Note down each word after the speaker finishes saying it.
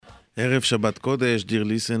ערב שבת קודש, dear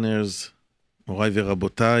listeners, מוריי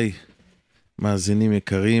ורבותיי, מאזינים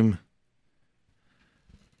יקרים.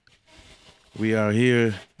 We are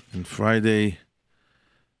here on Friday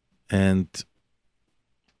and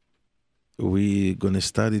we're going to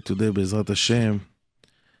study today, בעזרת השם,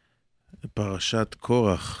 Parashat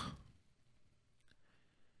Korach.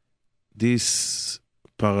 This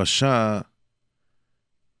parasha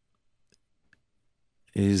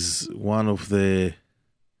is one of the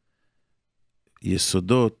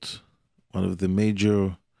Yesodot, one of the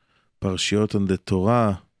major parashiot on the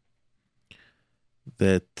Torah,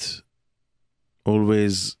 that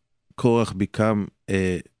always Korach become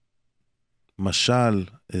a mashal,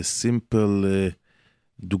 a simple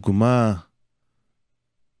dugma,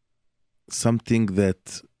 something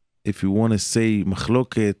that if you want to say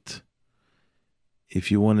machloket, if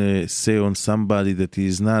you want to say on somebody that he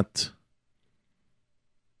is not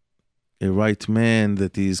a right man,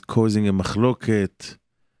 that he is causing a machloket,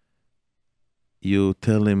 you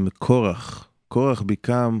tell him Korach. Korach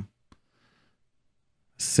become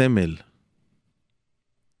semel.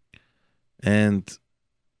 And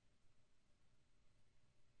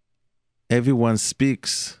everyone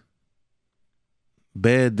speaks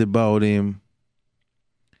bad about him.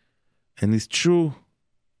 And it's true,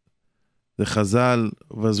 the Chazal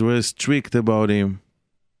was very strict about him,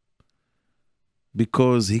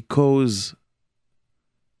 because he caused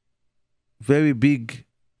very big,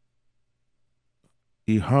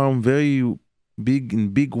 he harmed very big, in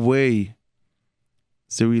big way,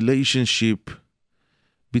 the relationship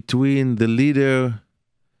between the leader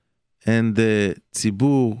and the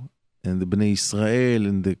tzibur, and the Bnei Israel,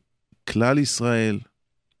 and the Klal Israel.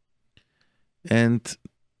 And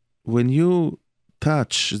when you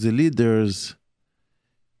touch the leaders,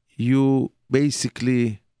 you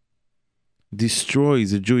basically destroy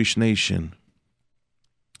the Jewish nation.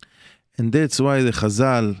 And that's why the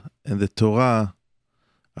Chazal and the Torah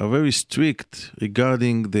are very strict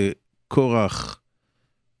regarding the Korach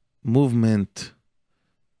movement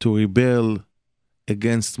to rebel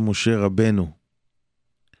against Moshe Rabbeinu.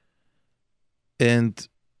 And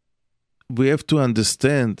we have to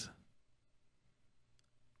understand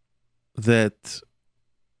that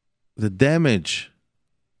the damage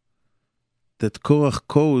that Korach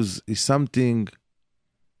caused is something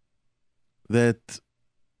that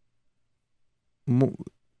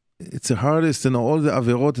it's the hardest in all the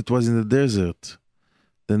averot. It was in the desert.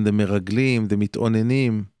 Then the meraglim, the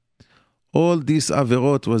mitonenim, all these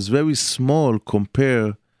averot was very small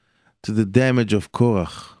compared to the damage of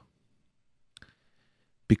Korach.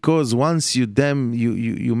 Because once you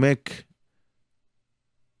make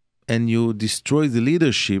and you destroy the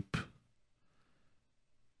leadership,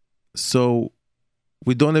 so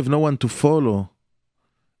we don't have no one to follow,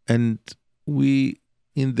 and we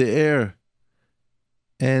in the air,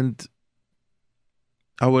 and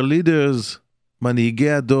our leaders,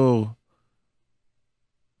 manhigei ador,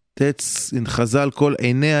 that's in Chazal called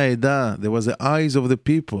Einei Haeda, there was the eyes of the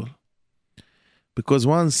people. Because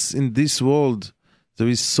once in this world there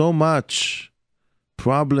is so much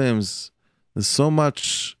problems, there's so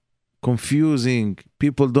much confusing,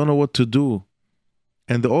 people don't know what to do,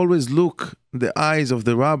 and they always look in the eyes of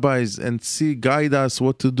the rabbis and guide us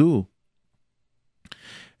what to do.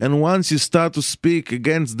 And once you start to speak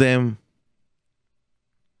against them,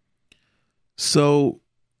 so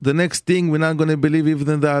the next thing, we're not going to believe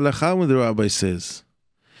even the halakha when the rabbi says.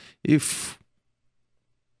 If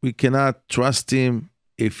we cannot trust him,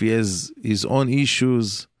 if he has his own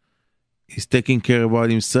issues, he's taking care about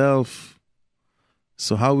himself,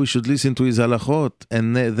 so how we should listen to his halachot?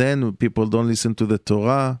 And then people don't listen to the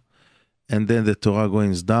Torah, and then the Torah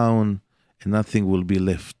goes down, and nothing will be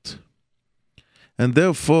left. And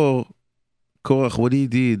therefore, Korach, what he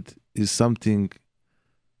did is something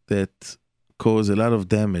that caused a lot of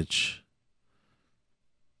damage.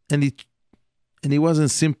 And he wasn't a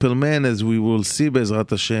simple man, as we will see, Be'ezrat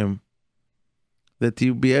Hashem, that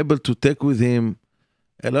he'll be able to take with him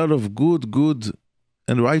a lot of good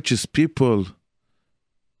and righteous people.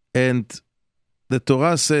 And the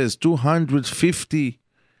Torah says 250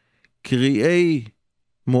 Kri'ei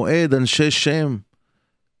Moed Anshe Shem,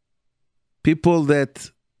 people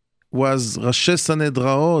that was Rashi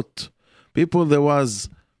Sanedraot, people that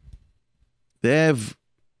they have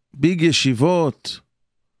big yeshivot,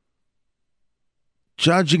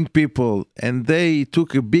 judging people, and they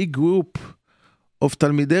took a big group of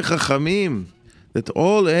Talmidei Chachamim that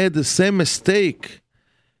all had the same mistake,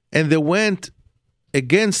 and they went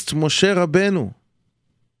against Moshe Rabbeinu.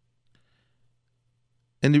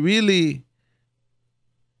 And really,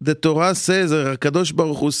 the Torah says, Kadosh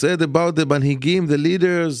Baruch Hu said about the manhigim, the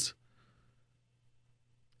leaders,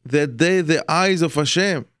 that they the eyes of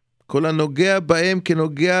Hashem. כל הנוגע בהם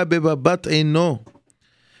כנוגע בבבת עינו.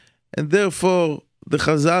 And therefore, the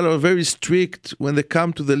Chazal are very strict when they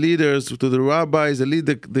come to the leaders, to the rabbis, that lead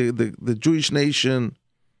the Jewish nation.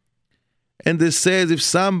 And they say, if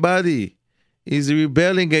somebody is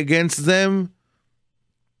rebelling against them,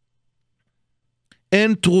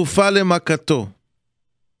 אין תרופה למכתו.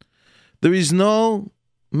 There is no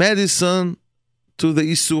medicine to the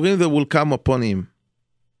isurim that will come upon him.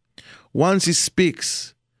 Once he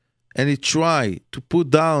speaks and he try to put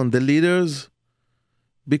down the leaders,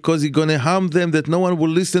 because he's going to harm them, that no one will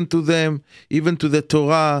listen to them, even to the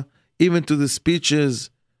Torah, even to the speeches.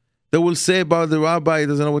 They will say about the rabbi, he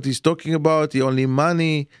doesn't know what he's talking about, he only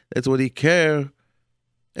money, that's what he cares,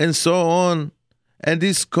 and so on. And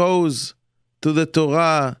this goes to the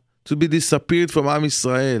Torah to be disappeared from Am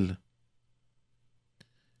Yisrael.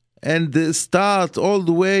 And they start all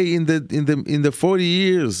the way in the 40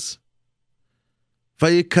 years.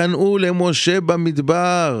 ויקנאו למשה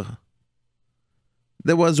במדבר.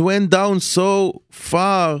 There went down so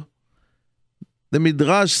far. The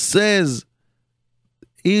Midrash says,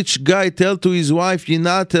 each guy tell to his wife, you're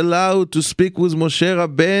not allowed to speak with Moshe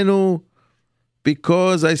Rabbeinu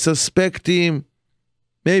because I suspect him.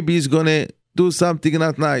 Maybe he's going to do something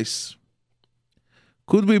not nice.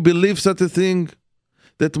 Could we believe such a thing?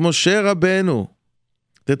 That Moshe Rabbeinu,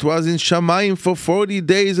 that was in Shamayim for 40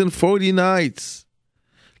 days and 40 nights,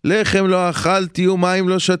 lechem lo achalti umayim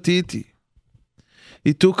lo shatiti.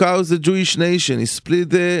 He took out the Jewish nation. He split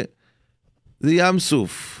the Yam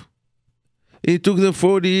Suf. He took the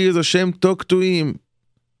 40 years. Hashem talked to him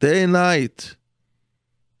day and night.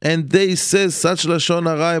 And they says such Lashon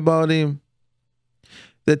Hara about him,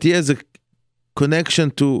 that he has a connection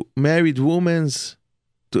to married women,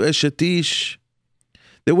 to Eshet Ish.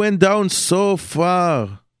 They went down so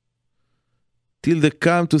far till they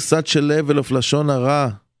come to such a level of Lashon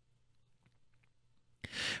Hara.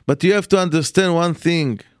 But you have to understand one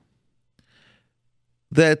thing,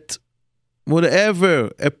 that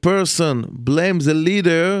whatever a person blames a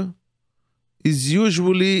leader is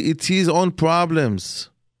usually it's his own problems.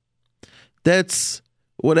 That's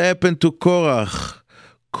what happened to Korach.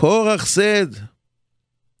 Korach said,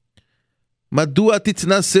 מדוע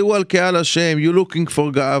תתנשאו על קהל השם? You're looking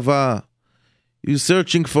for גאווה. You're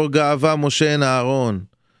searching for גאווה, Moshe and Aaron.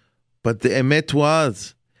 But the emet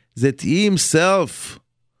was that he himself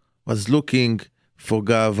was looking for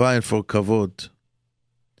גאווה and for kavod.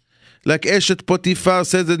 Like Eshet Potiphar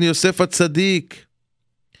says in Yosef HaTzadik,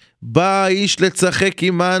 בא האיש לצחק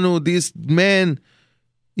עמנו, this man,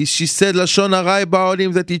 she said Lashon Hara about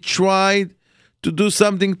him, that he tried to do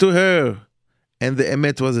something to her. And the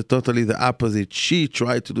emet was totally the opposite. She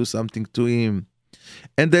tried to do something to him.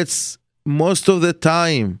 And that's most of the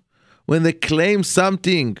time, when they claim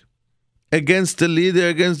something against the leader,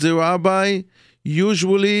 against the rabbi,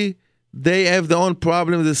 usually they have their own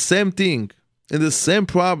problem, the same thing, and the same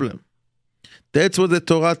problem. That's what the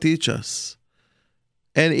Torah teaches us.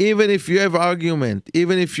 And even if you have argument,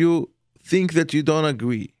 even if you think that you don't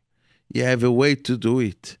agree, you have a way to do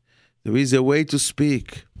it. There is a way to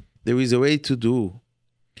speak. There is a way to do.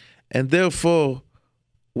 And therefore,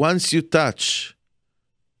 once you touch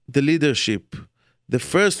the leadership, the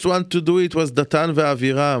first one to do it was Datan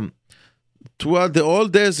ve'Aviram. Throughout the whole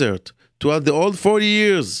desert, throughout the whole 40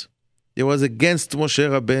 years, it was against Moshe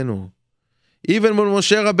Rabbeinu. Even when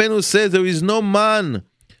Moshe Rabbeinu said there is no man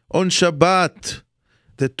on Shabbat,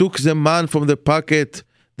 they took the man from the pocket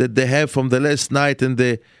that they have from the last night and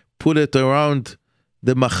they put it around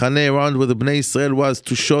the Machane, around where the Bnei Israel was,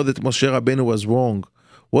 to show that Moshe Rabbeinu was wrong.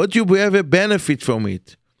 What do you have a benefit from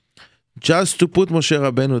it? Just to put Moshe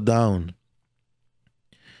Rabbeinu down.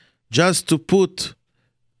 Just to put,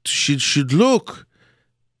 should look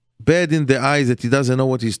bad in the eyes that he doesn't know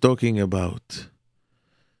what he's talking about.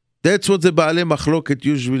 That's what the Baalei Machloket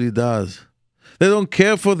usually does. They don't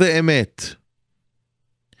care for the emet.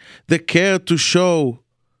 They care to show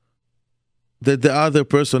that the other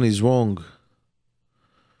person is wrong.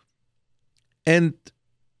 And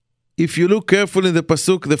if you look carefully in the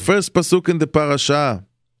pasuk, the first pasuk in the parasha,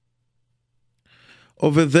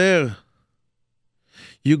 over there,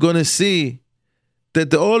 you're going to see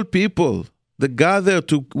that the old people that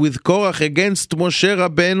gathered with Korach against Moshe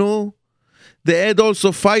Rabbeinu, they had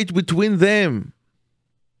also fight between them.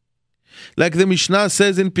 Like the Mishnah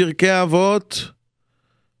says in Pirkei Avot,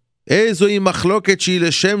 איזוהי מחלוקת שהיא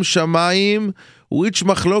לשם שמיים, which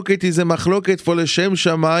מחלוקת is a מחלוקת for לשם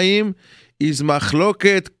שמיים, is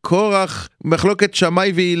מחלוקת Korach, מחלוקת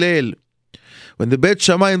שמאי והלל. When the Bet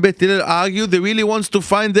Shammai and Bet Hillel argue, they really wants to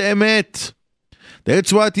find the emet.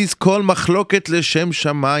 That's what is called מחלוקת לשם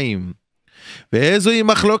שמיים. ואיזוהי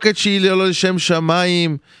מחלוקת שהיא לא לשם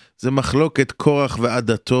שמיים? זה מחלוקת קורח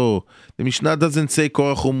ועדתו. The Mishnah doesn't say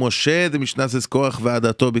קורח ומשה, the Mishnah says קורח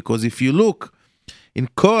ועדתו, because if you look in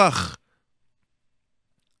Korach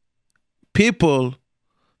people,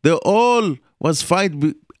 they all was fight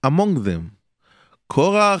among them.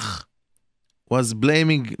 Korach was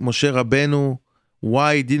blaming Moshe Rabbeinu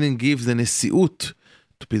why he didn't give the nesiut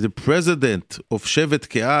to be the president of Shevet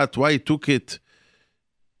Kehat, why he took it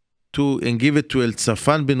to and give it to El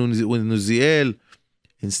Tzafan ben Uziel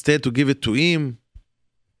instead to give it to him,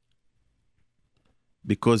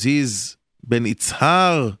 because he's ben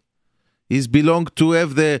Itzhar, he's belonged to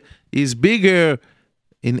have he's bigger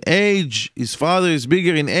in age, his father is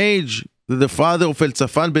bigger in age than the father of El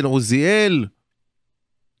Tzafan ben Uziel.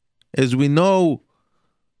 As we know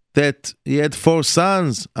that he had 4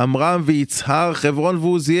 sons, Amram v'Yitzhar, Hebron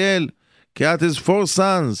v'Uziel. Kehat has 4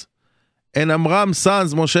 sons. And Amram's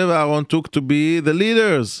sons, Moshe and Aaron, took to be the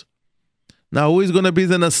leaders. Now, who is going to be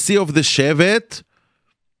the Nasi of the Shevet?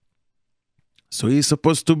 So he's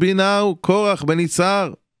supposed to be now Korach ben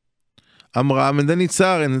Yitzhar, Amram and then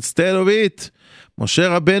Yitzhar. And instead of it, Moshe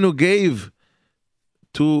Rabbeinu gave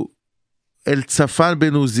to El Tzafan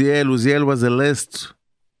ben Uziel. Uziel was the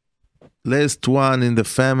last one in the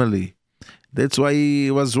family. That's why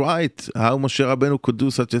he was right. How Moshe Rabbeinu could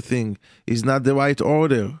do such a thing is not the right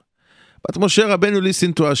order. But Moshe Rabbeinu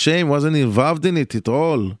listened to Hashem, wasn't involved in it at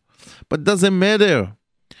all. But doesn't matter.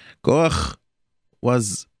 Korach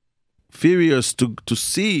was furious to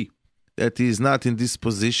see that he is not in this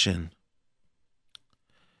position.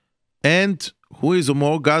 And who is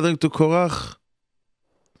more gathering to Korach?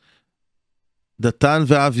 Datan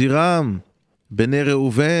ve'Aviram, Bnei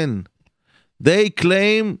Reuven. They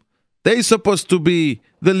claim they're supposed to be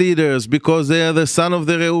the leaders because they are the son of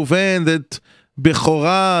the Reuven, that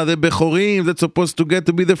Bechorah, the Bechorim, that's supposed to get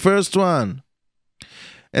to be the first one.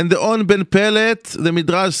 And the On Ben Pelet, the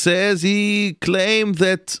Midrash says, he claimed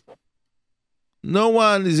that no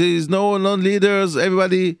one is no leaders,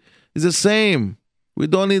 everybody is the same. We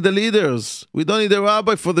don't need the leaders. We don't need a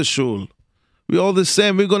rabbi for the shul. We're all the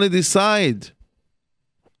same. We're going to decide.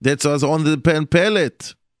 That's us on the Ben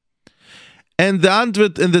Pelet. And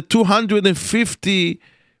the 250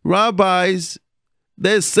 rabbis,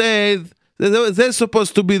 they said they're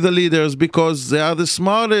supposed to be the leaders because they are the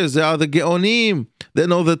smartest, they are the Geonim, they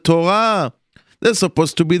know the Torah. They're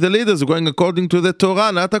supposed to be the leaders, going according to the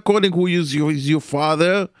Torah, not according who is your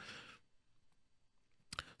father.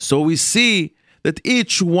 So we see that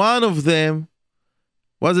each one of them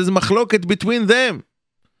was a machloket between them.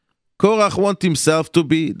 Korach want himself to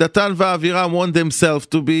be, Datan v'Aviram want themselves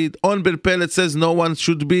to be, On Ben Pelet says no one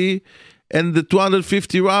should be, and the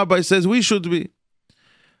 250 rabbis says we should be.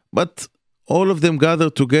 But all of them gather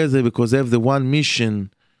together because they have the one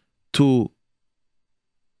mission to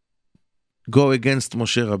go against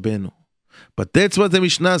Moshe Rabbeinu. But that's what the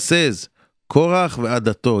Mishnah says, Korach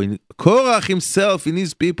ve'adato. Korach himself in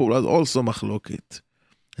his people was also machloket.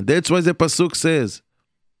 And that's why the Pasuk says,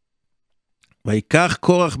 Vayikach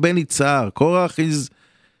Korach ben Yitzhar. Korach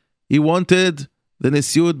he wanted the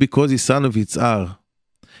nesiut because he's son of Yitzhar.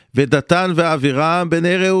 Ve'Datan ve'Aviram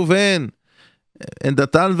bnei Reuven. And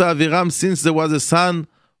Datan ve'Aviram, since there was a son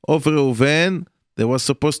of Reuven, they were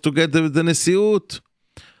supposed to get the nesiut.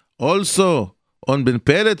 Also, on Ben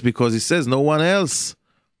Pelet, because he says no one else.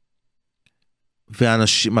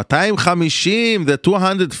 ו-250, the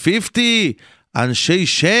 250, אנשי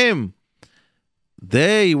Shem,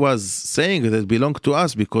 they was saying that belong to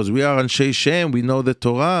us because we are אנשי Shem, we know the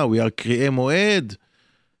Torah, we are קריאי מועד.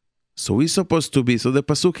 So we're supposed to be. So the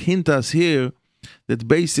Pasuk hint us here that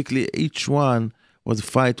basically each one was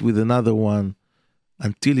fight with another one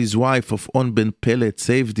until his wife of On Ben Pelet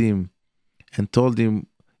saved him and told him,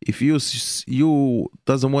 if you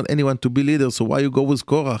doesn't want anyone to be leader, so why you go with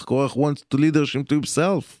Korach? Korach wants to leadership to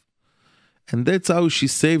himself. And that's how she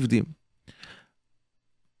saved him.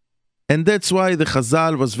 And that's why the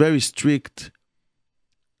Chazal was very strict,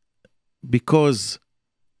 because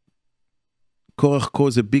Korach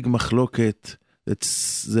caused a big machloket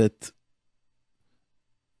that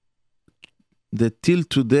till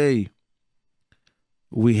today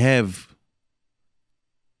we have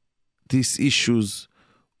these issues.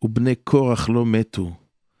 ובני קורח לא מתו.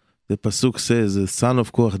 The Pasuk says the son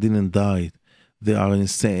of Korach didn't die. They are in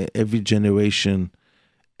every generation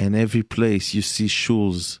and every place you see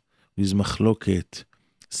shuls with machloket,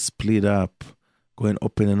 split up, go and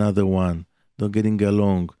open another one, not getting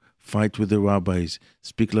along, fight with the rabbis,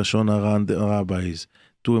 speak lashon hara the rabbis,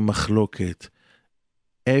 do a machloket.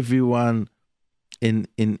 Everyone in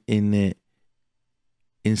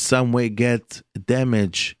in some way get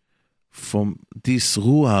damage from this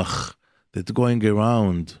ruach that's going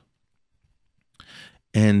around.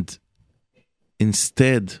 And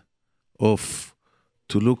instead of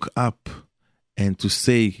to look up and to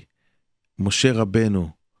say, Moshe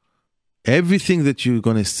Rabbeinu, everything that you're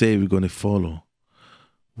going to say, we're going to follow.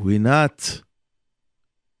 We're not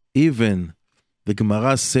even, the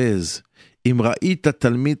Gemara says, אם ראית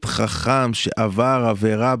תלמיד חכם שעבר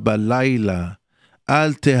עבירה בלילה,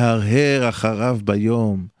 אל תהרהר אחריו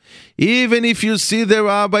ביום. Even if you see the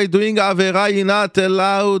rabbi doing עבירה, you're not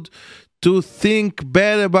allowed to think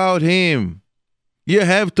bad about him. You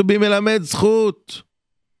have to be מלמד זכות.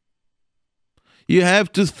 You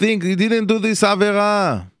have to think, he didn't do this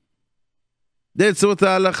עבירה. That's what the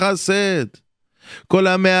halacha said. כל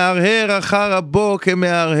המהרהר אחר רבו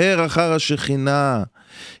כמהרהר אחר השכינה.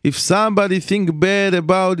 If somebody think bad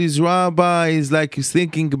about his rabbi, it's like he's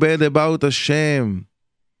thinking bad about Hashem.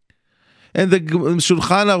 And the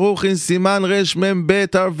Shulchan Aruch in Siman Resh Mem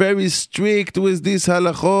Bet are very strict with these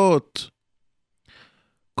halachot.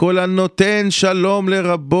 כל הנותן שלום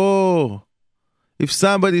לרבו. If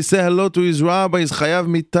somebody say hello to his rabbi, he's chayav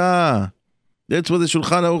mitah. That's what the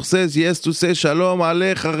Shulchan Aruch says. He has to say shalom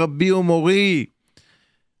alecha rabbi umori.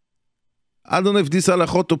 I don't know if this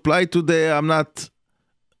halachot apply today. I'm not.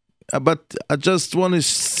 But I just want to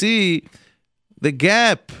see the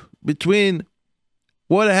gap between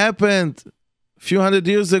what happened a few hundred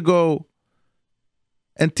years ago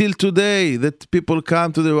until today, that people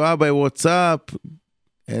come to the rabbi, what's up?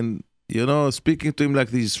 And, you know, speaking to him like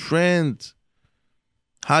his friend.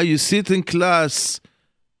 How you sit in class.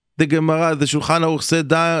 The Gemara, the Shulchan Aruch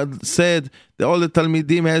said that all the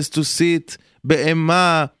Talmidim has to sit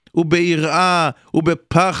be'ema, ube'ir'a,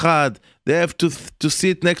 ube'pachad. They have to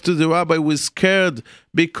sit next to the rabbi who is scared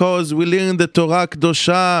because we learn the Torah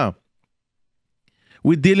Kedosha.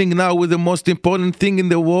 We're dealing now with the most important thing in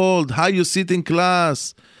the world. How you sit in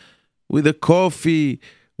class with the coffee,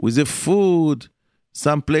 with the food,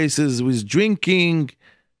 some places with drinking,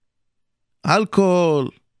 alcohol.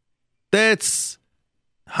 That's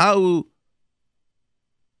how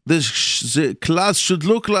the class should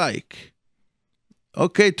look like.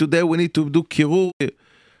 Okay, today we need to do kirur.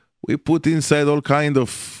 We put inside all kind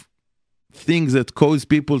of things that cause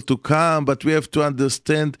people to come, but we have to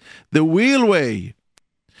understand the real way.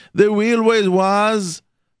 The real way was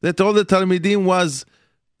that all the Talmidim was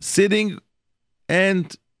sitting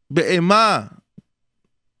and be'ema.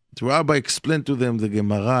 The rabbi explained to them the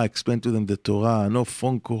Gemara, explained to them the Torah, no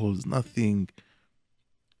phone calls, nothing.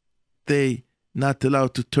 They not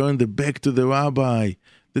allowed to turn their back to the rabbi.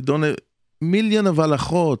 They don't have million of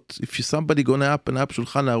halachot. If somebody gonna open up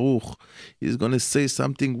Shulchan Aruch, he's gonna say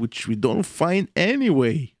something which we don't find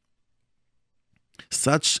anyway.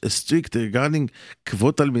 Such a strict regarding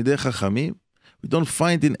kvot talmidei chachamim, we don't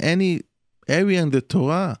find in any area in the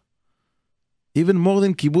Torah. Even more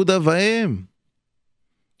than kibud avaim.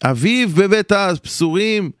 Aviv bebet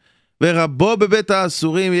ha'asurim, verabo bebet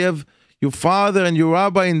ha'asurim. You have your father and your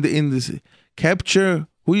rabbi in this capture.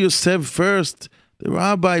 Who you serve first? The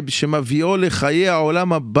rabbi, שמביאו לחיי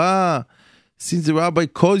העולם הבא. Since the rabbi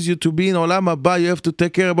calls you to be in העולם הבא, you have to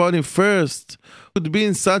take care about him first. You would be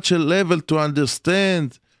in such a level to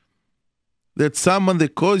understand that someone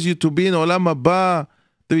that calls you to be in העולם הבא,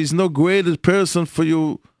 there is no greater person for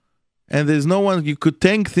you, and there's no one you could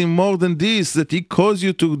thank him more than this, that he calls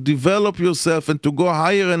you to develop yourself and to go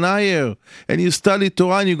higher and higher. And you study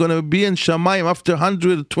Torah and you're going to be in Shamayim after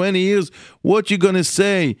 120 years. What you going to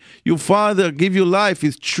say? Your father give you life,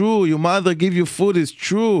 it's true. Your mother give you food, it's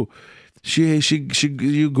true.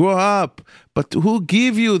 You grow up. But who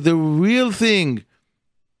give you the real thing?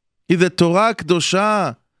 Is the Torah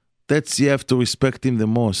Kedosha. That's, you have to respect him the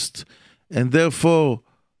most. And therefore,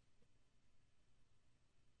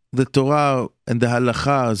 the Torah and the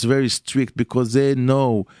halacha is very strict because they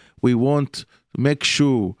know we want to make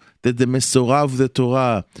sure that the Mesorah of the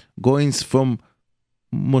Torah going from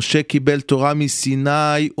Moshe קיבל תורה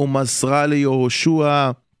מסיני ומסרה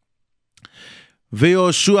ליהושע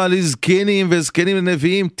ויהושע לזקנים וזקנים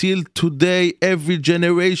לנביאים till today every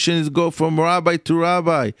generation is go from rabbi to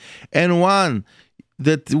rabbi, and one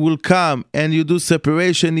that will come and you do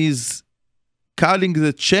separation is cutting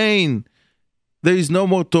the chain. There is no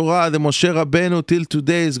more Torah. The Moshe Rabbeinu till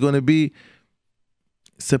today is going to be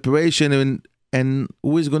separation, and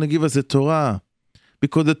who is going to give us the Torah?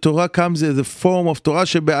 Because the Torah comes as a form of Torah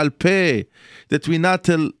shebe'al peh, that we're not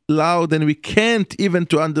allowed and we can't even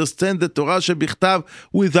to understand the Torah shebichtav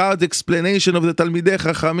without explanation of the Talmidei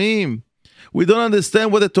Chachamim. We don't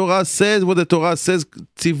understand what the Torah says,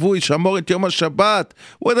 ציווי, שמור את יום השבת.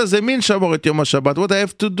 What does it mean, שמור את יום השבת? What I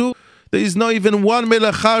have to do? There is not even one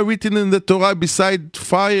melacha written in the Torah beside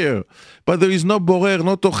fire. But there is no borer,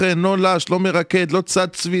 no tochen, no lash, no meraked, no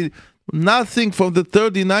tzad tzvi. Nothing from the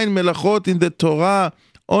 39 melachot in the Torah.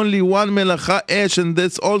 Only one melacha, esh, and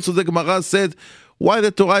that's also the Gemara said, why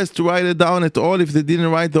the Torah has to write it down at all if they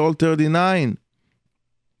didn't write the whole 39?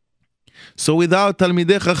 So without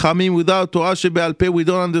Talmidei Chachamim, without Torah shebe'al peh, we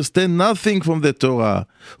don't understand nothing from the Torah.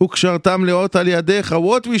 Ukshartam leot al yadecha,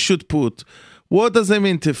 what we should put. What does it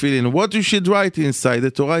mean tefillin? What you should write inside?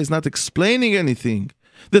 The Torah is not explaining anything.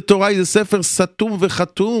 The Torah is a sefer satum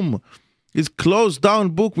vechatum. It's closed down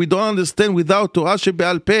book. We don't understand without Torah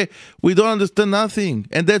shebe'al peh. We don't understand nothing.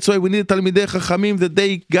 And that's why we need Talmidei Chachamim, that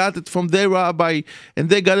they got it from their rabbi, and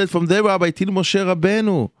they got it from their rabbi till Moshe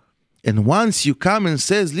Rabbeinu. And once you come and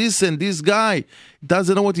says, listen, this guy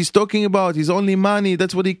doesn't know what he's talking about. He's only money.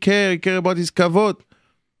 That's what he cares. He cares about his kavod.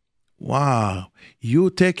 Wow. You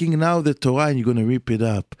taking now the Torah and you're going to rip it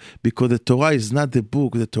up. Because the Torah is not the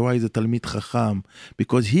book. The Torah is the Talmid Chacham.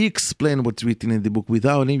 Because he explained what's written in the book.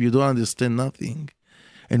 Without him, you don't understand nothing.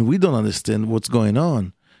 And we don't understand what's going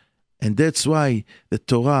on. And that's why the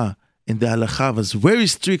Torah and the halacha was very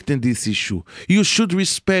strict in this issue. You should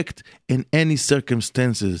respect in any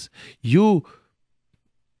circumstances. You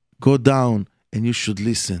go down and you should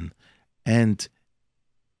listen. And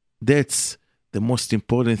that's the most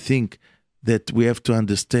important thing that we have to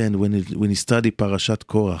understand when you study Parashat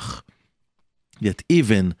Korach. That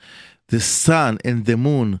even the sun and the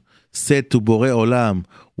moon said to Borei Olam,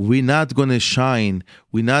 we're not going to shine,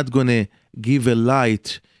 we're not going to give a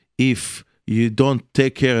light if you don't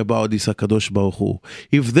take care about this HaKadosh Baruch Hu.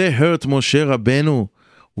 If they hurt Moshe Rabbeinu,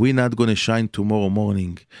 we're not going to shine tomorrow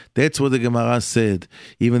morning. That's what the Gemara said.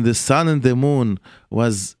 Even the sun and the moon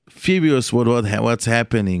was furious with what's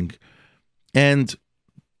happening. And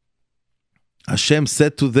Hashem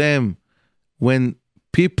said to them, when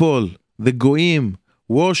people, the Goyim,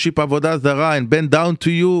 worship Avodah Zarah and bend down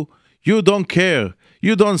to you, you don't care.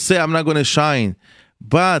 You don't say, I'm not going to shine.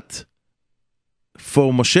 But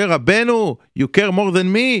for Moshe Rabbeinu, you care more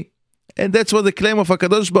than me. And that's what the claim of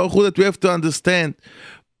HaKadosh Baruch Hu that we have to understand.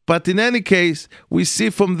 But in any case, we see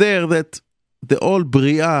from there that the whole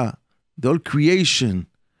Bardea, the whole creation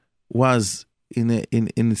was in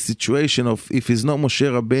a situation of, if it's not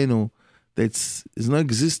Moshe Rabbeinu, that's is not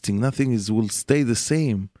existing. Nothing will stay the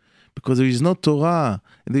same. Because there is no Torah.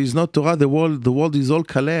 And there is no Torah, the world is all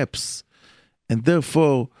collapse. And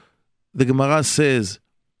therefore, the Gemara says,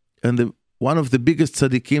 and one of the biggest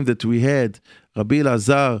tzaddikim that we had, Rabbi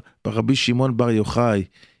Elazar, Rabbi Shimon Bar Yochai,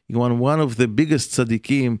 one of the biggest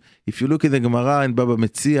tzaddikim. If you look at the Gemara and Baba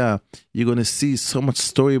Metzia, you're going to see so much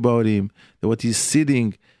story about him. That what he's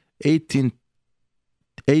sitting 18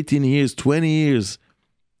 years, 20 years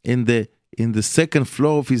in the second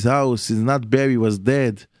floor of his house. He's not buried, he was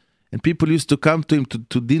dead. And people used to come to him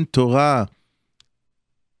to din Torah.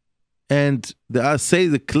 And they say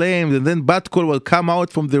the claim, and then Bat Kol will come out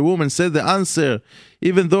from the room and say the answer.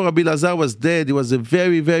 Even though Rabbi Elazar was dead, he was a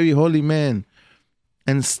very, very holy man.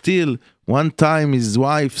 And still, one time his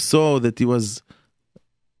wife saw that he was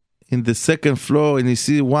in the second floor, and he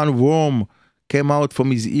see one worm came out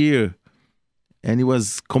from his ear. And he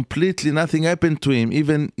was completely, nothing happened to him.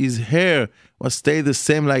 Even his hair was stayed the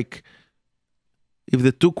same, like if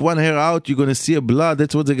they took one hair out, you're going to see a blood.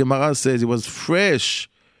 That's what the Gemara says. It was fresh.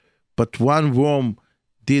 But one worm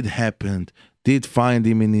did happen, did find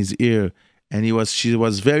him in his ear. And she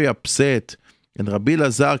was very upset. And Rabbi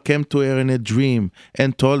Elazar came to her in a dream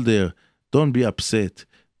and told her, don't be upset.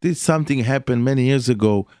 This something happened many years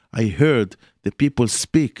ago. I heard the people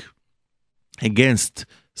speak against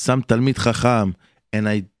some Talmid Chacham, and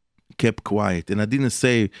I kept quiet. And I didn't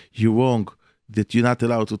say, you're wrong, that you're not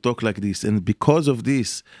allowed to talk like this. And because of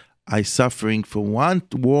this, I suffering from one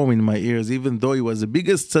worm in my ears, even though he was the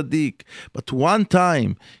biggest tzaddik. But one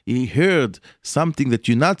time, he heard something that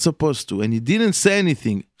you're not supposed to, and he didn't say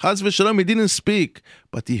anything. Chas v'shalom, he didn't speak,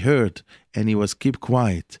 but he heard, and he was keep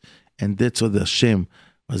quiet. And that's what Hashem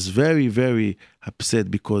was very, very upset,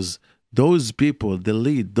 because those people, the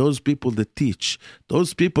lead, those people that teach,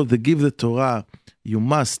 those people that give the Torah, you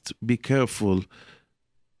must be careful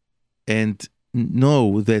and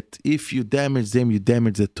know that if you damage them, you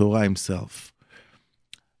damage the Torah himself.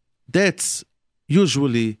 That's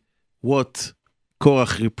usually what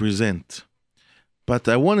Korach represent. But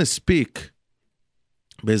I want to speak,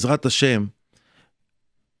 Be'ezrat Hashem,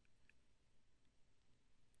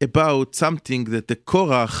 about something that the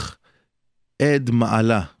Korach had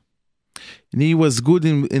ma'ala. And he was good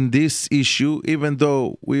in this issue, even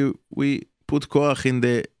though we put Korach in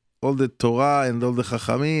all the Torah and all the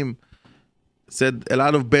Chachamim, said a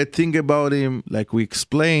lot of bad things about him, like we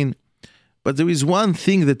explained. But there is one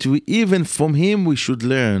thing that even from him we should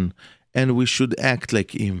learn, and we should act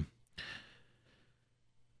like him.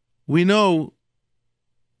 We know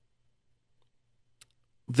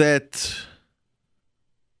that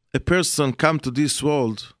a person come to this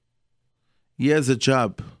world, he has a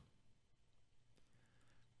job.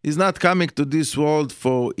 He's not coming to this world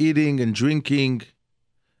for eating and drinking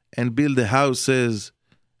and build the houses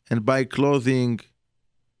and buy clothing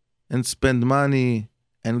and spend money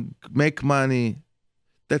and make money.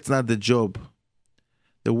 That's not the job.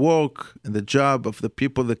 The work and the job of the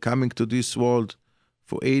people that are coming to this world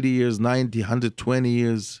for 80 years, 90, 120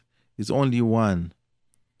 years is only one: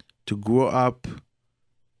 to grow up,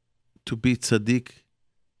 to be tzaddik,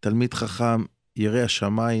 Talmid Chacham, Yirei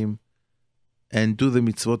Hashamayim, and do the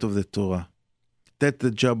mitzvot of the Torah. That's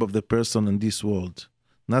the job of the person in this world.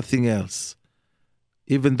 Nothing else.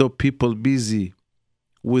 Even though people busy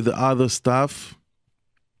with other stuff,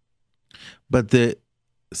 but they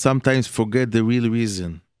sometimes forget the real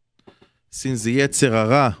reason. Since the Yetzer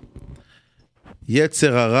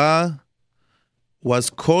Hara was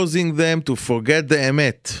causing them to forget the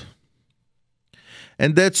Emet.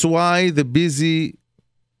 And that's why they're busy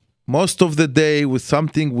most of the day with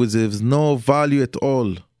something with no value at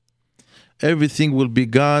all. Everything will be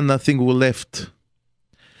gone, nothing will left.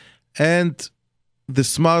 And the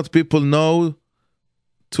smart people know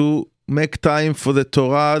to make time for the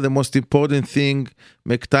Torah, the most important thing,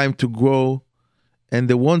 make time to grow, and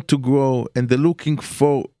they want to grow, and they're looking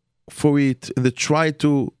for it, and they try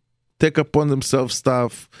to take upon themselves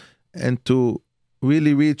stuff and to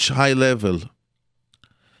really reach high level.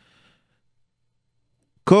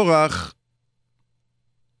 Korach,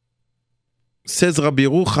 says Rabbi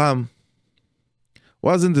Yerucham,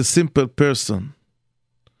 wasn't a simple person.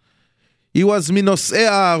 He was Minosei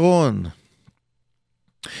Aaron.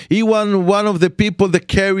 He was one of the people that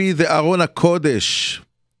carry the Aron HaKodesh.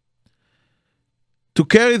 To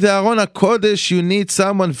carry the Aron HaKodesh, you need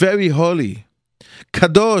someone very holy,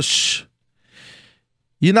 Kadosh.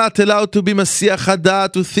 You're not allowed to be Masiach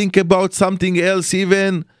Hadat, to think about something else,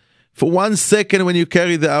 even for 1 second when you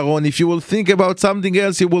carry the Aron. If you will think about something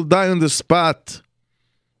else, you will die on the spot.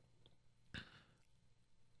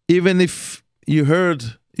 Even if you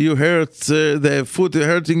hurt the foot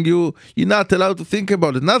hurting you, you're not allowed to think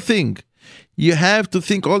about it. Nothing. You have to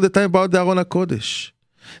think all the time about the Aron HaKodesh.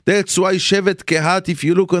 That's why Shevet Kehat, if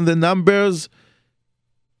you look on the numbers,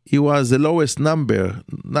 he was the lowest number,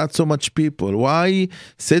 not so much people. Why?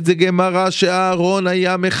 Said the Gemara שהארון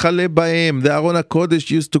היה מכלה בהם. The Aron HaKodesh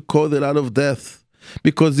used to cause a lot of death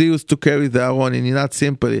because he used to carry the Aron, and not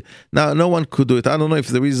simply. Now, no one could do it. I don't know if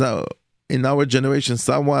there is in our generation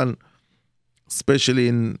someone, especially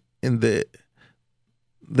in the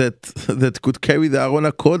that could carry the Aron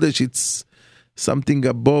HaKodesh. It's something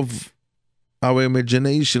above our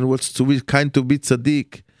imagination. What's to be kind to be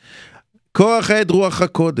tzaddik. Korach had Ruach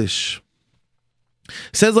HaKodesh.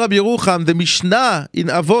 Says Rabbi Yerucham, the Mishnah in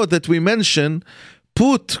Avot that we mentioned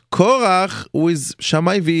put Korach with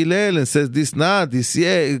Shammai v'Hillel and says this not, this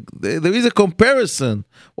yeah. There is a comparison.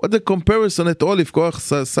 What a comparison at all if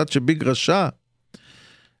Korach is such a big Rasha?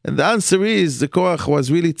 And the answer is the Korach was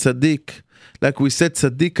really tzaddik. Like we said,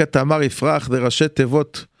 tzaddik Tamar Ifrach, the Rashi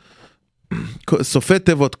Tevot, Sofet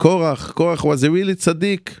Tevot Korach. Korach was a really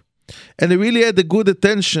tzaddik. And he really had a good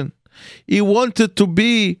attention. He wanted to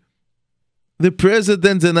be the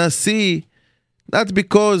president, the Nasi, not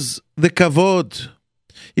because the kavod.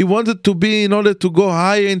 He wanted to be in order to go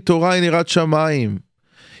higher in Torah and Yirat Shamayim.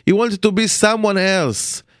 He wanted to be someone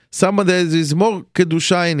else, someone that is more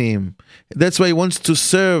kedusha in him. That's why he wants to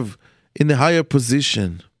serve in a higher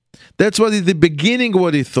position. That's what in the beginning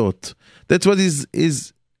what he thought. That's what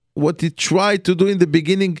is what he tried to do in the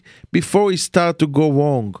beginning before he started to go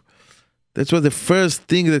wrong. That's what the first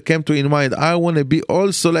thing that came to his mind. I want to be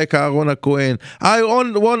also like Aaron HaKohen. I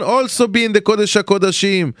want also be in the Kodesh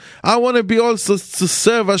HaKodashim. I want to be also to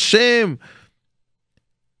serve Hashem.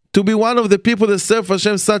 To be one of the people that serve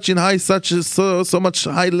Hashem so much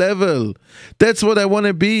high level. That's what I want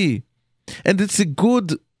to be. And it's a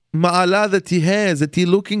good ma'ala that he has, that he's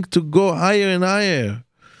looking to go higher and higher.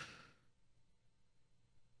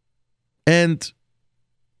 And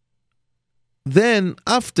then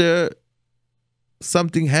after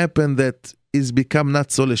something happened that is become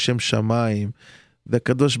not so l'shem shamayim. The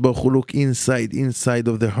Kadosh Baruch Hu look inside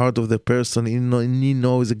of the heart of the person. He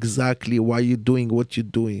knows exactly why you're doing what you're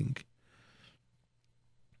doing.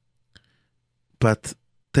 But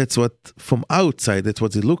that's what from outside, that's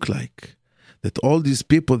what it look like. that all these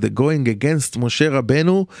people, they're going against Moshe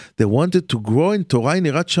Rabbeinu, they wanted to grow in Torah in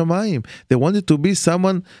Yirat Shamayim. They wanted to be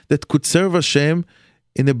someone that could serve Hashem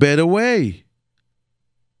in a better way.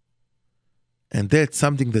 And that's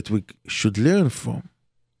something that we should learn from.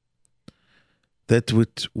 That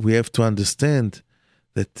we have to understand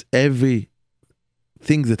that everything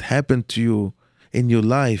that happened to you in your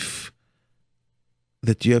life,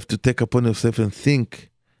 that you have to take upon yourself and think,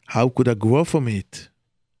 how could I grow from it?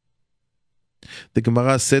 The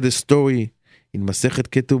Gemara said a story in Masechet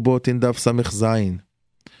Ketubot in Daf Samech Zayin,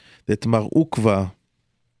 that Mar Ukva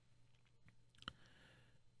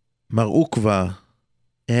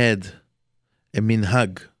had a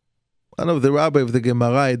minhag. One of the rabbis of the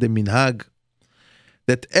Gemara had a minhag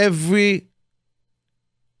that every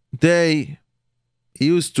day he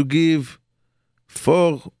used to give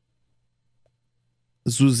 4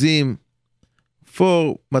 zuzim,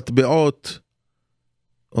 4 matbeot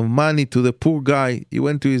of money to the poor guy. He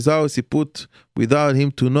went to his house, he put, without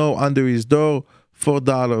him to know, under his door,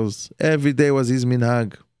 $4. Every day was his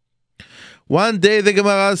minhag. One day the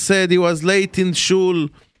Gemara said he was late in shul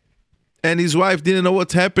and his wife didn't know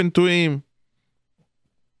what happened to him.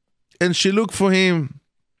 And she looked for him.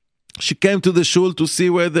 She came to the shul to see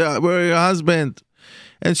where her husband.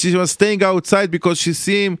 And she was staying outside because she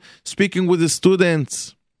see him speaking with the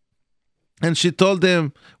students. And she told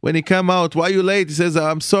them, when he came out, why are you late? He says,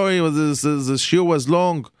 I'm sorry, the shiur was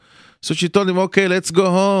long. So she told him, okay, let's go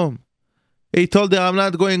home. He told her, I'm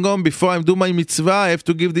not going home before I do my mitzvah. I have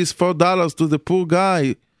to give these $4 to the poor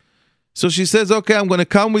guy. So she says, okay, I'm going to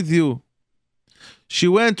come with you. She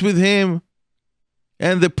went with him,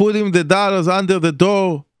 and they put him the dollars under the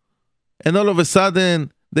door. And all of a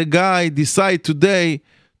sudden, the guy decided today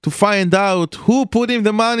to find out who put him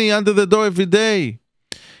the money under the door every day.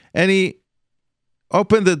 And he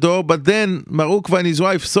opened the door, but then Mar Ukva and his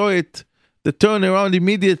wife saw it. They turned around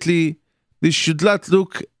immediately. They should not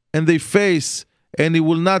look in their face, and he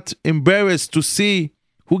will not embarrass to see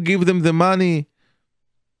who gave them the money.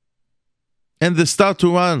 And they start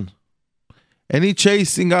to run. And he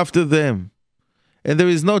chasing after them. And there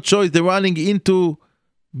is no choice. They're running into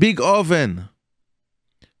big oven.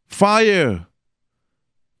 Fire.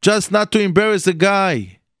 Just not to embarrass the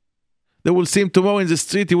guy. They will see him tomorrow in the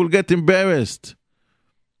street. He will get embarrassed.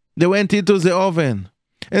 They went into the oven.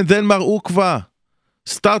 And then Mar Ukva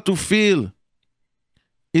start to feel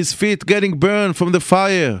his feet getting burned from the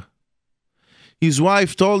fire. His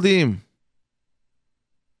wife told him,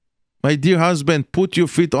 my dear husband, put your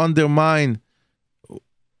feet under mine,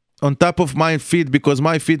 on top of my feet, because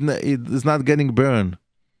my feet is not getting burned.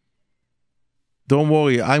 Don't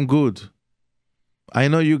worry, I'm good. I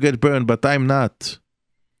know you get burned, but I'm not.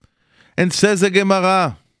 And says the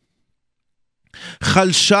Gemara,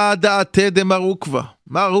 Chalsha da'ate de Mar Ukva.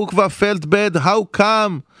 Mar Ukva felt bad. How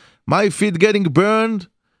come my feet getting burned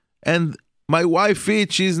and my wife's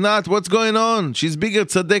feet, she's not? What's going on? She's bigger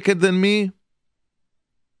tzaddiket than me.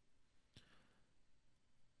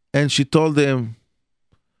 And she told him,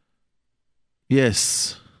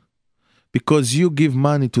 yes, because you give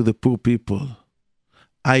money to the poor people.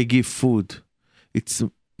 I give food. It's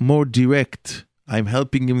more direct. I'm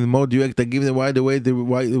helping them more direct. I give them right away the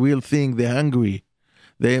real thing. They're hungry.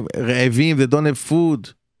 They're re'evim. They don't have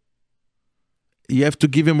food. You have to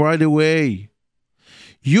give them right away.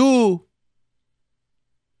 You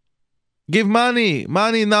give money.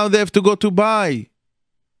 Money now they have to go to buy.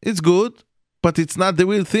 It's good, but it's not the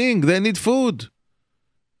real thing. They need food.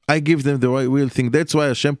 I give them the real thing. That's why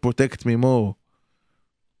Hashem protects me more.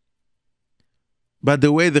 But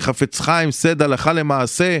the way the Chafetz Chaim said, Halacha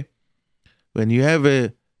Lema'aseh, when you have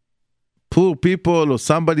a poor people or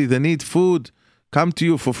somebody that need food, come to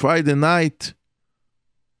you for Friday night,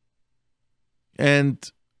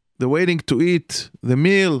 and they're waiting to eat the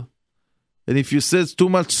meal, and if you say too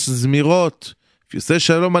much zmirot, if you say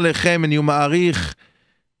Shalom Aleichem and you ma'arich,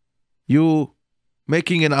 you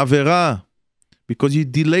making an avera, because you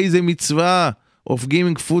delay the mitzvah of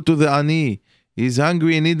giving food to the ani. He's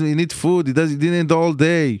hungry, he need food, he didn't eat all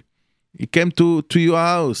day. He came to your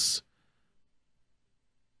house.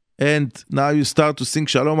 And now you start to sing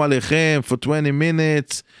Shalom Aleichem for 20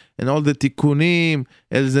 minutes, and all the tikkunim,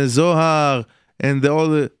 and the Zohar, and all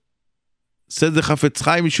the... Says the Chafetz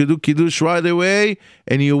Chaim, you should do Kiddush right away,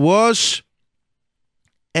 and you wash,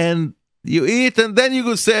 and you eat, and then you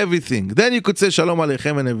could say everything. Then you could say Shalom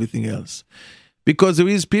Aleichem and everything else. Because there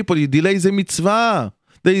is people, you delay the mitzvah.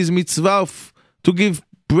 There is mitzvah to give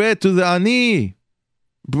bread to the ani.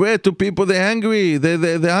 Bread to people, they're hungry.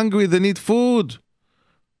 They're hungry, they need food.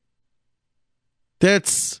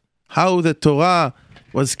 That's how the Torah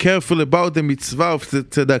was careful about the mitzvah of the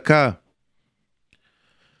tzedakah.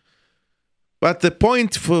 But the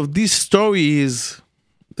point for this story is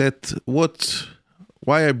that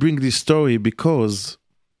why I bring this story, because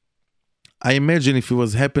I imagine if it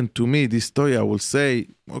was happened to me, this story, I will say,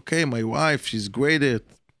 okay, my wife, she's great at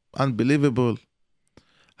unbelievable.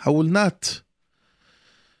 I will not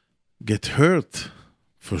get hurt.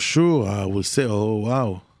 For sure, I will say, oh,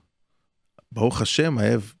 wow. Baruch Hashem, I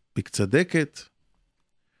have big tzadeket.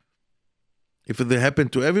 If it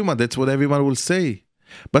happened to everyone, that's what everyone will say.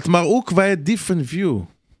 But Mar Ukva had a different view.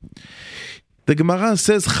 The Gemara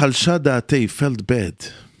says, Chalsha da'atei, felt bad.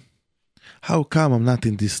 How come I'm not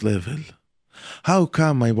in this level? How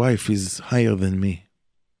come my wife is higher than me?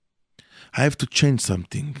 I have to change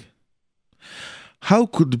something. How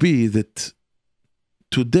could be that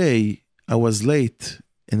today I was late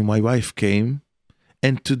and my wife came,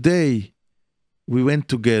 and today we went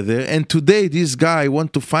together, and today this guy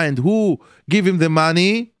want to find who give him the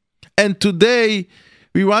money, and today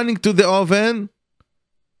we running to the oven?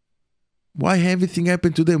 Why everything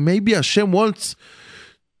happened today? Maybe Hashem wants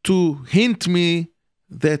to hint me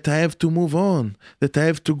that I have to move on, that I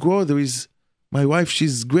have to grow. My wife,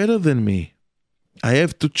 she's greater than me. I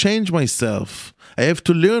have to change myself. I have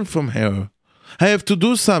to learn from her. I have to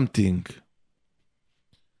do something.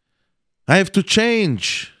 I have to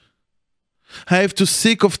change. I have to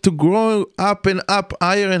seek to grow up and up,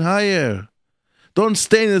 higher and higher. Don't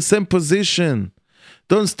stay in the same position.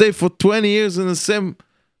 Don't stay for 20 years in the same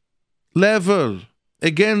level.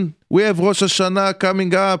 Again, we have Rosh Hashanah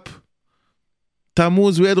coming up.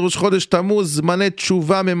 Tammuz, we had Rosh Chodesh Tammuz, זמני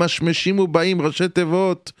תשובה ממשמשים ובאים, ראשי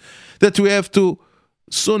תיבות. That we have to,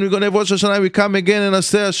 soon we're going to have Rosh Hashanah, we come again and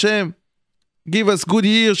say, Hashem, give us good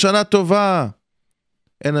year, Shana Tova.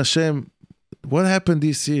 And Hashem, what happened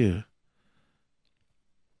this year?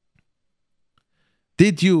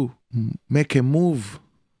 Did you make a move?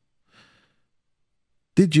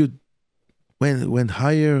 Did you went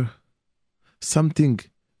higher? Something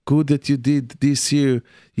good that you did this year,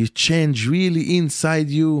 you changed really inside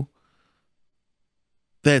you,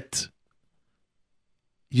 that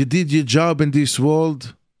you did your job in this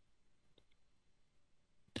world?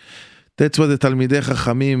 That's what the Talmidei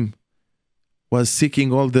Chachamim was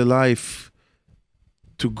seeking all their life,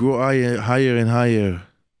 to grow higher and higher.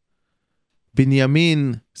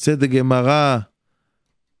 Binyamin, said the Gemara,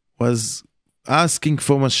 was asking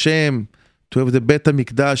from Hashem to have the Bet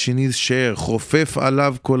HaMikdash in his share. Chofef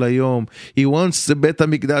alav kol hayom. He wants the Bet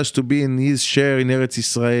HaMikdash to be in his share in Eretz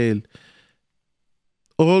Israel.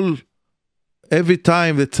 Every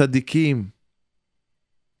time the tzaddikim,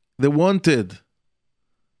 they wanted,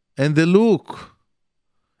 and they look,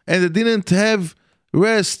 and they didn't have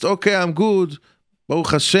rest. Okay, I'm good.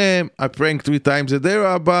 Baruch Hashem, I pray 3 times a day,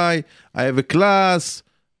 Rabbi. I have a class.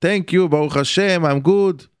 Thank you, Baruch Hashem, I'm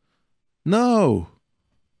good. No.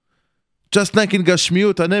 Just like in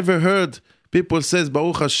Gashmiut, I never heard people says,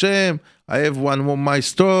 Baruch Hashem, I have one more my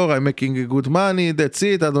store, I'm making a good money, that's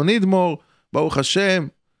it, I don't need more. Baruch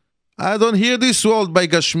Hashem. I don't hear this word by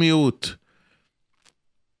Gashmiut.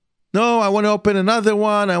 No, I want to open another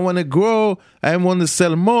one, I want to grow, I want to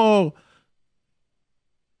sell more.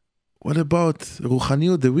 What about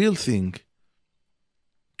Ruchaniut, the real thing?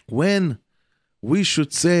 When we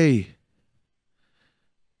should say,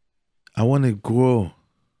 I want to grow,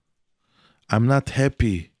 I'm not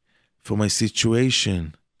happy for my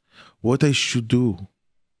situation, what I should do,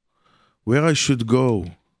 where I should go.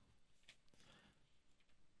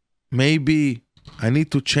 Maybe I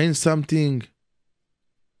need to change something.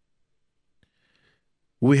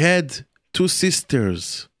 We had 2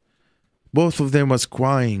 sisters. Both of them was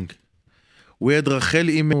crying. We had Rachel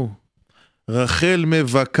Imenu. Rachel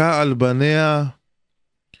mevaka al banea.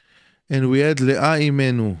 And we had Leah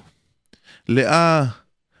Imenu. Leah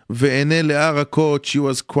ve'ene Leah rakot. She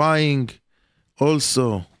was crying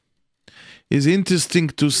also. It's interesting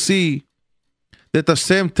to see that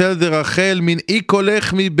Hashem tells the Rachel, min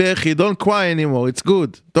ikolech mi bechi. Don't cry anymore. It's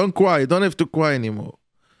good. Don't cry. You don't have to cry anymore.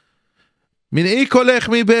 Min ikolech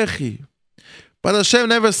mi bechi. But Hashem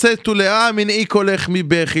never said to Leah, min ikolech mi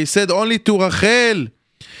bechi. He said only to Rachel,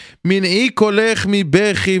 min ikolech mi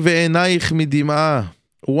bechi ve'enaich mi dim'a.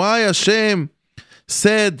 Why Hashem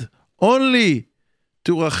said only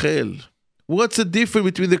to Rachel? What's the difference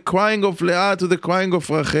between the crying of Leah to the crying of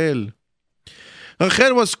Rachel?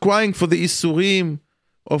 Rachel was crying for the Isurim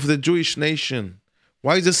of the Jewish nation.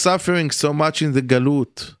 Why is the suffering so much in the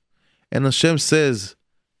Galut? And Hashem says,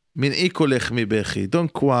 min ikolech mi bechi.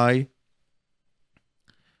 Don't cry.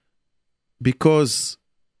 Because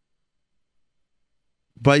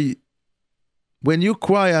when you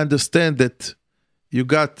cry, I understand that you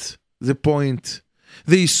got the point.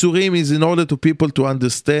 The Isurim is in order to people to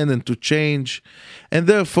understand and to change. And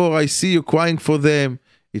therefore, I see you crying for them.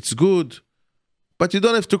 It's good. But you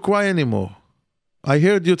don't have to cry anymore. I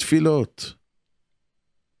heard your tefillot.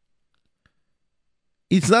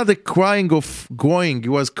 It's not a crying of growing. It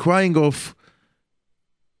was crying of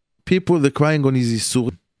people that crying on his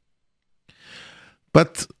Isurim.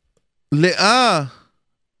 But Leah,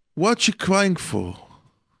 what's she crying for?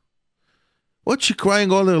 What's she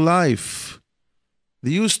crying all her life?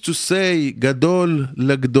 They used to say, Gadol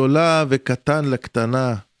lagdola vekatan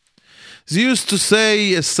laktana. They used to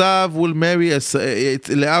say, Esav will marry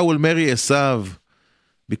Leah will marry Esav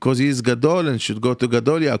because he is Gadol and should go to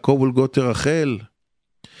Gadol. Yaakov will go to Rachel.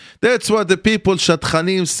 That's what the people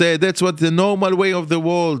Shatchanim said. That's what the normal way of the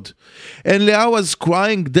world. And Leah was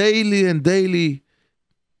crying daily and daily.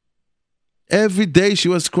 Every day she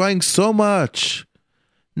was crying so much.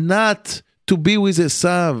 Not to be with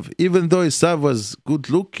Esav, even though Esav was good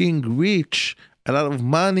looking, rich, a lot of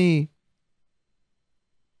money.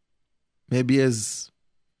 Maybe as,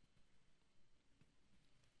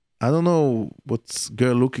 I don't know what's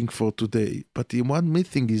girl looking for today, but in one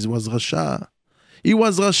meeting he was Rasha. He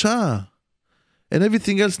was Rasha. And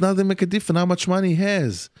everything else now they make a difference how much money he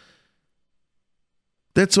has.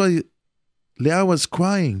 That's why Leah was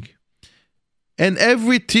crying. And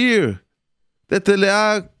every tear that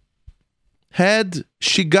Leah had,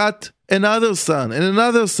 she got another son and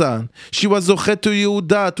another son. She was zochet to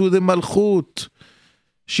Yehuda, to the Malchut.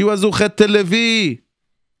 She was zochet to Levi.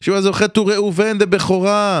 She was zochet to Reuven, the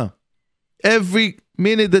Bechorah. Every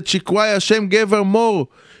minute that she cried, Hashem gave her more.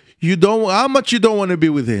 How much you don't want to be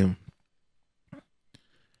with him?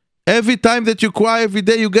 Every time that you cry, every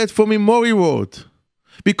day you get from him more reward.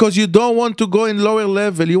 Because you don't want to go in lower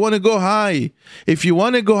level. You want to go high. If you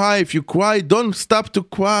want to go high, if you cry, don't stop to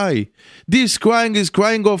cry. This crying is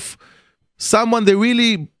crying of someone that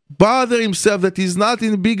really bother himself, that he's not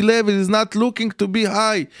in big level, he's not looking to be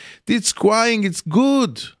high. This crying, it's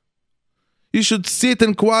good. You should sit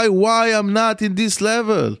and cry, why I'm not in this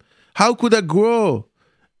level? How could I grow?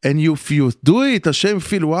 And if you do it, Hashem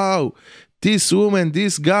feel, wow, this woman,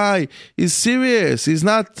 this guy is serious. He's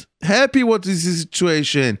not happy what is his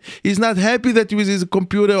situation. He's not happy that he was his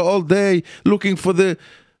computer all day looking for the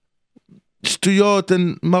shtuyot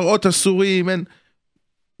and marot asurim and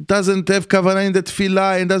doesn't have kavanah in the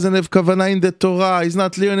tefillah and doesn't have kavanah in the Torah. He's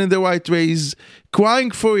not learning the right way. He's crying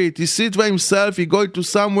for it. He sits by himself. He goes to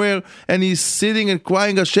somewhere and he's sitting and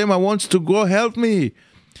crying, Hashem, I want to go, help me.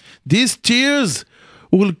 These tears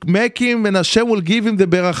will make him, and Hashem will give him the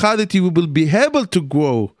beracha that he will be able to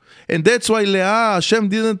grow. And that's why Leah, Hashem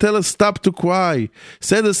didn't tell her stop to cry.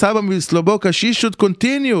 Said the Saba Misloboka, she should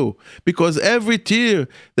continue, because every tear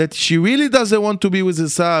that she really doesn't want to be with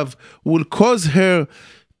Esav will cause her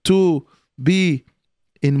to be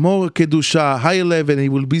in more kedusha, higher level, and he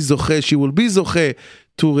will be zoche. She will be zoche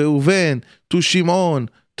to Reuven, to Shimon,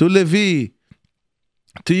 to Levi,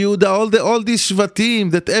 to Yehuda, all these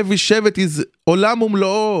shvatim, that every shevet is olam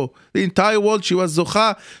umlo'o, the entire world. She was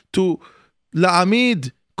zocha to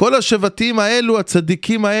la'amid כל השבטים האלו,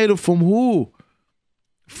 הצדיקים האלו, from who?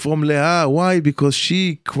 From Leah. Why? Because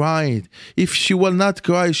she cried. If she will not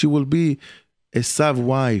cry, she will be Esav's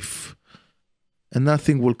wife, and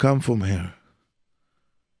nothing will come from her.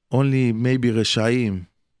 Only maybe Reshaim.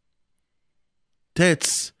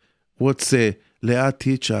 That's what Leah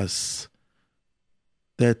teaches us.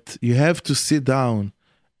 That you have to sit down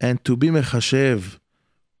and to be mechashev.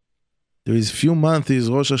 There is few months, is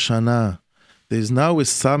Rosh Hashanah. There is now a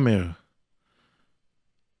summer.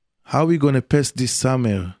 How are we going to pass this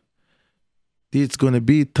summer? It's going to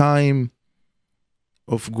be time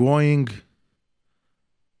of growing,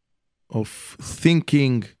 of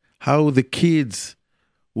thinking how the kids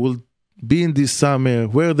will be in this summer,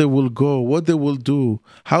 where they will go, what they will do,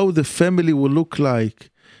 how the family will look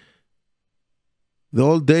like. The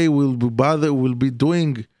whole day will be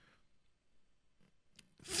doing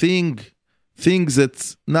things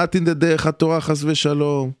that's not in the Derech HaTorah Chas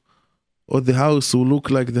v'Shalom, or the house will look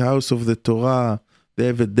like the house of the Torah. They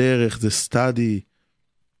have a derech, the study.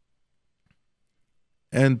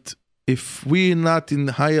 And if we're not in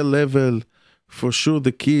higher level, for sure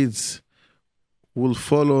the kids will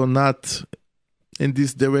follow not in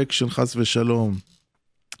this direction, Chas v'Shalom.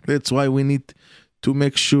 That's why we need to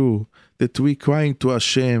make sure that we're crying to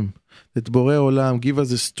Hashem, that Borei Olam give us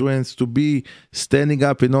the strength to be standing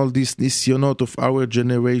up in all these nisyonot of our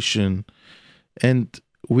generation. And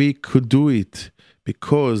we could do it,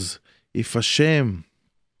 because if Hashem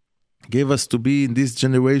gave us to be in this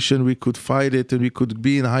generation, we could fight it and we could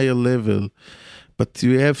be in higher level. But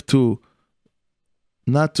we have to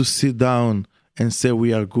not to sit down and say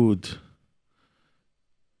we are good.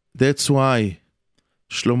 That's why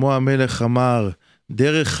שלמה המלך אמר,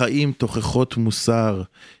 דרך חיים תוכחות מוסר.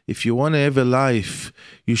 If you want to have a life,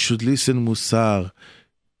 you should listen מוסר.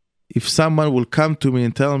 If someone will come to me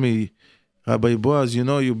and tell me, Rabbi Boaz, you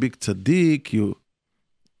know, you big tzaddik, you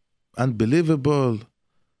unbelievable,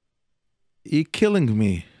 he killing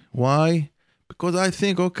me. Why? Because I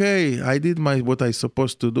think, okay, I did what I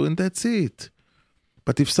supposed to do and that's it.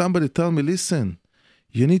 But if somebody tell me, listen,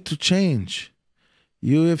 you need to change.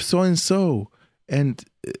 You have so and so, and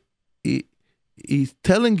he's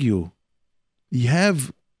telling you, you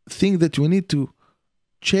have things that you need to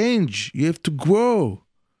change. You have to grow.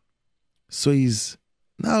 So it's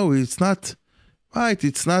not right.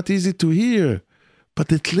 It's not easy to hear,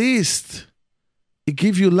 but at least it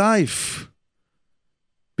gives you life.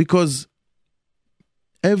 Because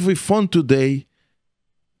every phone today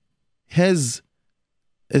has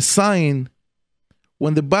a sign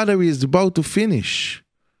when the battery is about to finish.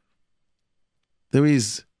 There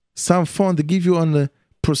is some phone that give you on a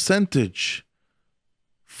percentage,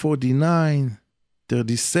 49,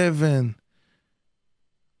 37,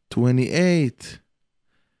 28,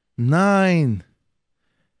 9,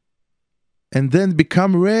 and then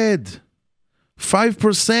become red,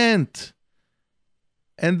 5%.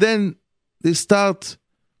 And then they start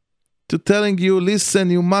to telling you, listen,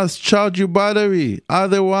 you must charge your battery.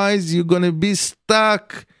 Otherwise, you're going to be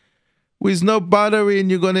stuck with no battery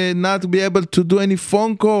and you're going to not be able to do any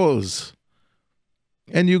phone calls.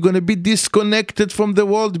 And you're going to be disconnected from the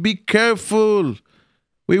world. Be careful.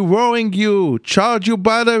 We're warning you. Charge your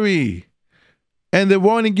battery. And they're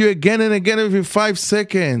warning you again and again every 5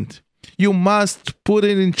 seconds. You must put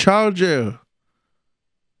it in charger.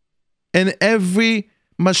 And every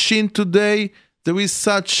machine today, there is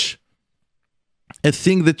such a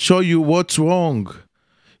thing that show you what's wrong.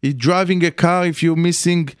 You're driving a car, if you're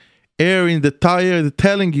missing air in the tire, they're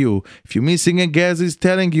telling you. If you're missing a gas, it's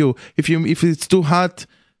telling you. If it's too hot,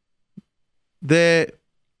 the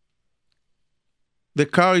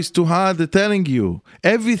car is too hot, they're telling you.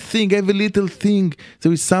 Everything, every little thing,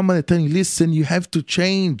 there is someone telling you, listen, you have to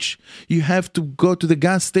change. You have to go to the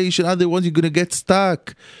gas station, otherwise you're going to get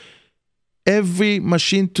stuck. Every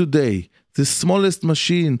machine today, the smallest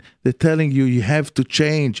machine, they're telling you, you have to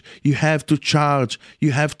change, you have to charge,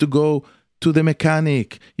 you have to go to the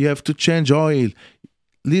mechanic, you have to change oil.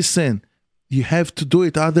 Listen, you have to do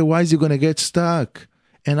it, otherwise you're going to get stuck.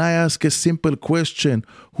 And I ask a simple question,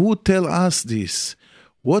 who tell us this?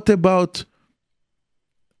 What about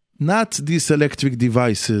not these electric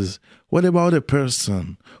devices? What about a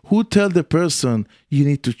person? Who tell the person you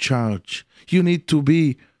need to charge? You need to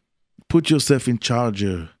put yourself in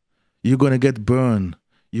charger. You're going to get burned.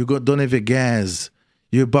 Don't have a gas.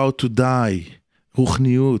 You're about to die.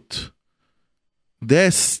 Ruchniut.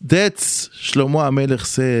 That's Shlomo HaMelech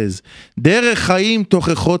says. Derech Chaim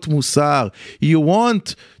Tochechot Musar. You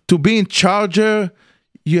want to be in charger?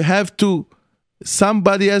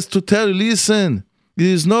 Somebody has to tell you, listen,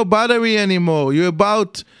 there's no battery anymore. Your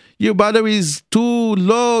battery is too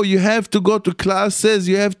low. You have to go to classes.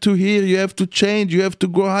 You have to hear. You have to change. You have to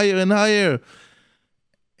go higher and higher.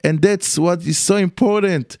 And that's what is so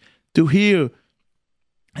important to hear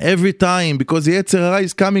every time, because the Yetzer Hara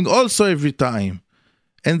is coming also every time.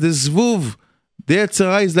 And the Zvuv, the Yetzer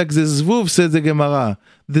Hara is like the Zvuv, says the Gemara.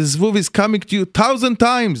 The Zvuv is coming to you 1,000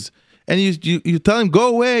 times. And you tell him, go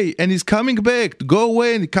away. And he's coming back. Go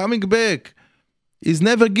away and he's coming back. He's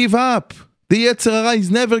never give up. The Yetzer Hara is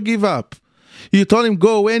never give up. You told him,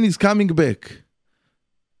 go away and he's coming back.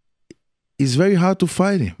 It's very hard to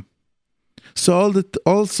fight him. So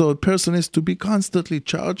also a person has to be constantly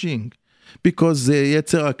charging, because the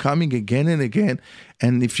Yetzer are coming again and again,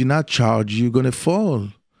 and if you're not charged, you're going to fall.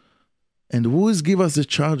 And who is give us the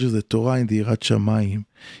charge of the Torah in the Yirat Shamayim?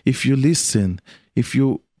 If you listen, if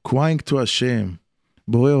you crying to Hashem,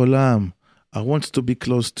 Borei Olam, I want to be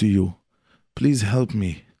close to you. Please help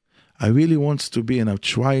me. I really want to be, and I'm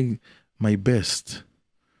trying my best.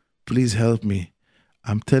 Please help me.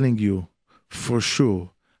 I'm telling you, for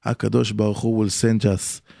sure, HaKadosh Baruch Hu will send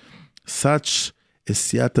us such a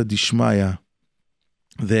siyata dishmaya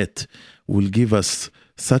that will give us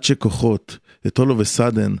such a kochot that all of a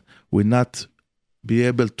sudden we'll not be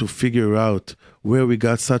able to figure out where we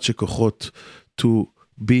got such a kochot to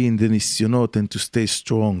be in the nisyonot and to stay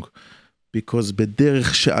strong. Because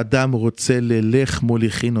בדרך שאדם רוצה ללך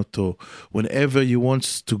מוליכין אותו. Whenever you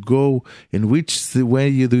want to go, in which way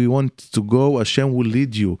you want to go, Hashem will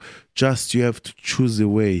lead you. Just you have to choose the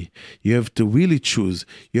way. You have to really choose.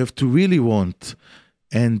 You have to really want.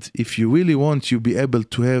 And if you really want, you'll be able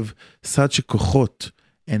to have such a kochot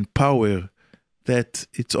and power that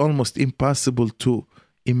it's almost impossible to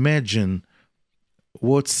imagine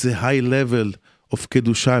what's the high level of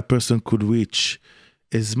Kedusha a person could reach.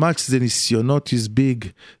 As much as the Nisyonot is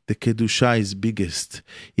big, the Kedusha is biggest.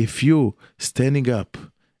 If you standing up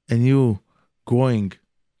and you growing,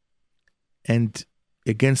 and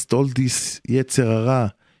against all this Yetzer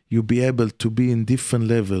Hara, you'll be able to be in different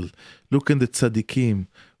level. Look at the Tzadikim.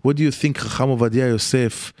 What do you think Chacham Ovadia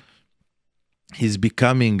Yosef is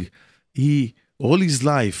becoming? He, all his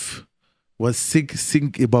life, was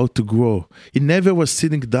think about to grow. He never was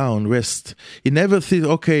sitting down, rest. He never thought,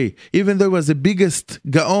 okay, even though he was the biggest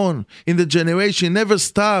Gaon in the generation, he never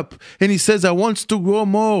stopped. And he says, I want to grow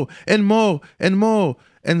more and more and more.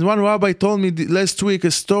 And one rabbi told me last week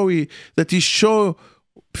a story that he showed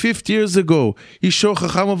 50 years ago. He showed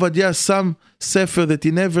Chacham Ovadia some sefer that he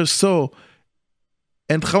never saw.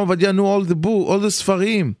 And Chacham Ovadia knew all the book, all the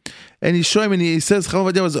Sfarim. And he showed him, and he says, Chacham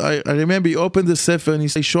Ovadia was, I remember he opened the Sefer, and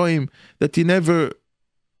he showed him that he never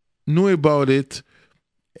knew about it.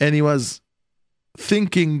 And he was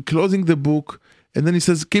thinking, closing the book. And then he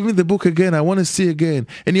says, give me the book again, I want to see again.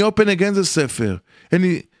 And he opened again the Sefer. And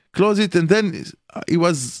he closed it, and then he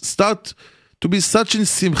was start to be such in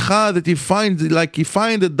simcha that he find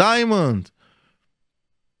a diamond.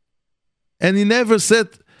 And he never said,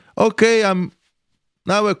 okay,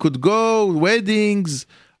 now I could go weddings,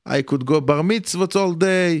 I could go bar mitzvot all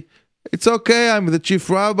day. It's okay, I'm the chief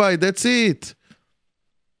rabbi, that's it.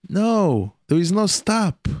 No, there is no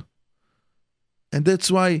stop. And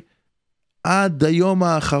that's why Ad Hayom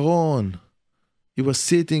Ha'acharon, he was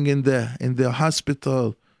sitting in the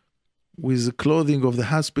hospital with the clothing of the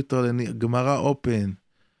hospital, and the Gemara open.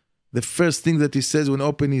 The first thing that he says when he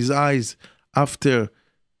opened his eyes after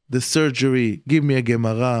the surgery, give me a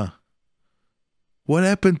Gemara. What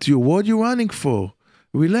happened to you? What are you running for?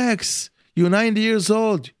 Relax. You're 90 years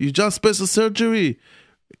old. You just passed a surgery.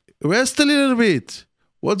 Rest a little bit.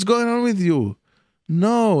 What's going on with you?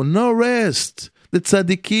 No rest. The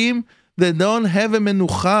tzaddikim, they don't have a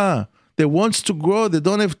menucha. They want to grow. They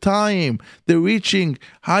don't have time. They're reaching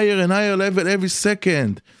higher and higher level every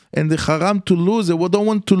second. And the haram to lose. They don't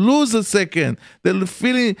want to lose a second. They're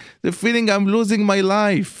feeling I'm losing my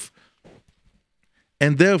life.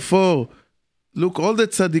 And therefore, look, all the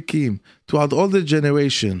tzaddikim, throughout all the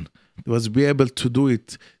generation, was be able to do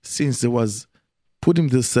it since they was putting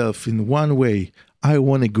themselves in one way. I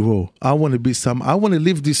want to grow. I want to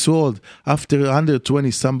leave this world after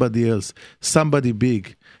 120 somebody else, somebody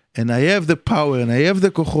big. And I have the power and I have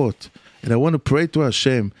the kochot. And I want to pray to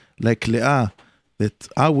Hashem, like Leah, that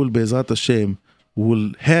I will, Be'ezrat Hashem,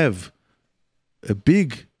 will have a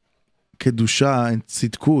big kedusha and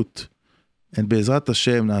tzidkut. And בעזרת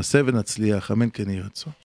השם נעשה ונצליח, אמן כן יהי רצון.